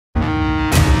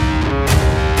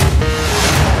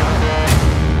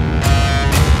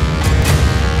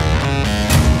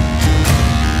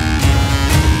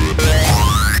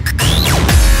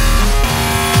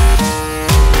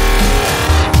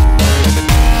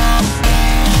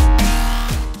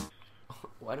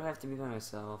to be by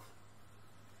myself?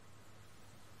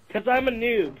 Cause I'm a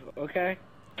noob, okay?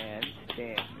 And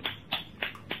stand.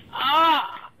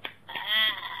 Ah!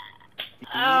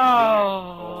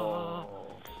 Oh!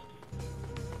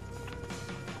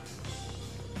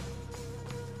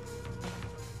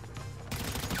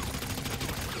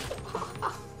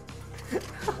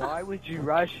 Why would you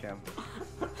rush him?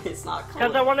 It's not Call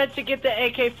Cause I wanted to get the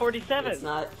AK-47. It's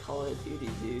not Call of Duty,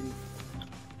 dude.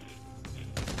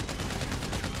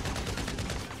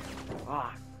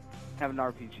 Ah, have an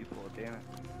RPG full, damn it.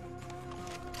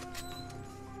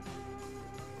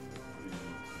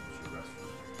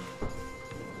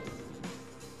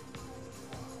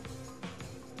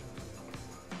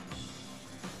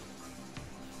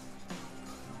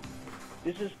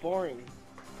 This is boring.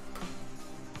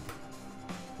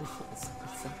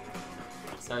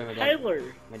 Sorry, my dad. Tyler!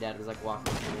 My dad was like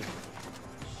walking to me.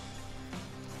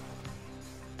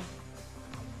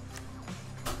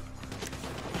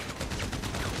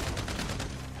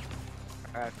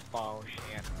 That's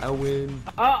bullshit. I win.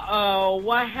 Uh-oh,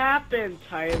 what happened,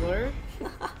 Tyler?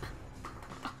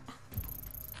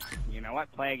 You know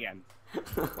what? Play again.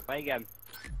 Play again.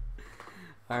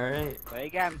 Alright. Play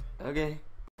again. Okay.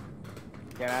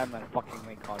 Get out of my fucking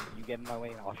way, Colin. You get in my way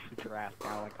and I'll shoot your ass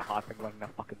down like a hot thing in a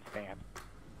fucking stand.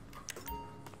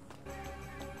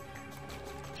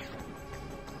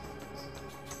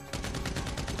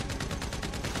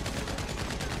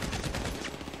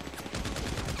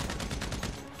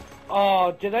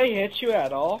 Oh, did I hit you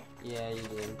at all? Yeah, you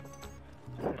did.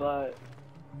 But...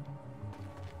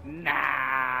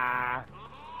 Nah.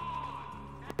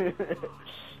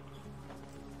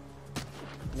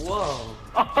 Whoa!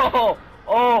 Oh!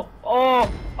 Oh!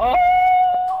 Oh! Oh!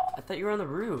 I thought you were on the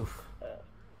roof.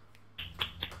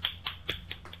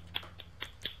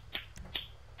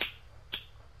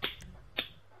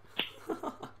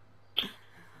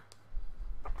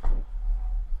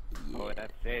 Oh,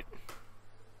 that's it.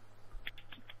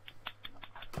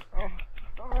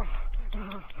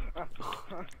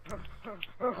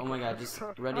 Oh my god, just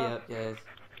ready up, guys.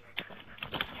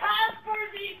 Come for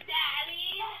me,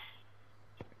 Daddy!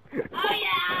 Oh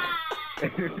yeah!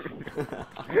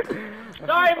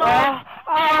 Sorry, Mom!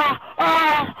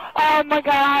 Oh my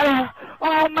god!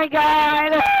 Oh my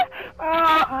god!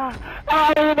 Oh,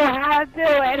 I don't know how to do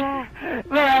it!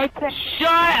 But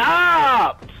Shut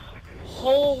up!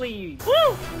 Holy... Woo!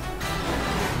 Oh,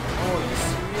 are you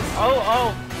serious?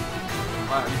 Oh,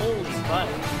 Wow, holy butt.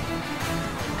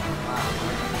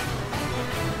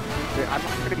 dude, I'm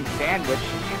not gonna be sandwiched.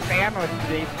 You sandwiched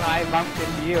me 5 months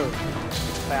into you.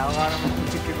 Fell out of my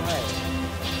freaking way.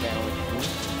 Sandwich me.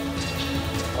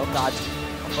 Oh god.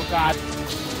 Oh god.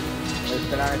 There's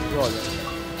been on a Jordan.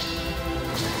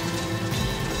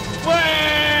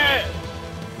 Wait!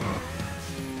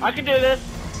 I can do this.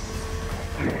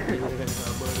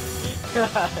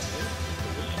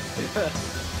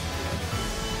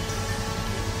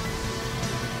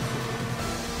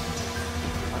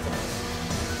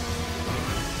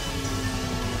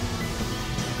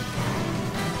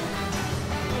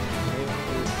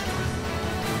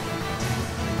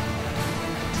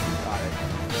 Got it.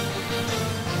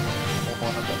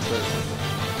 One of them first.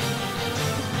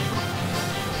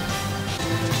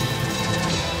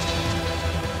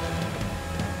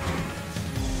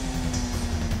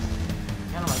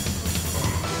 Kinda like...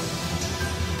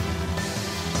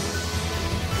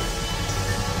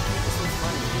 This was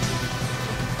funny, dude.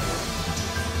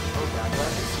 Oh god, what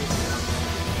did I see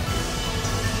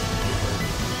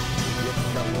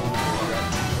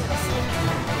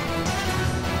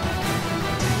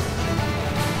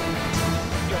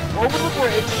Over the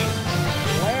bridge,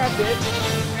 land it,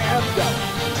 and go.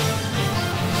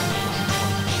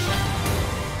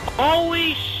 Holy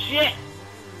shit!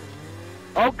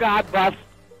 Oh god, bus.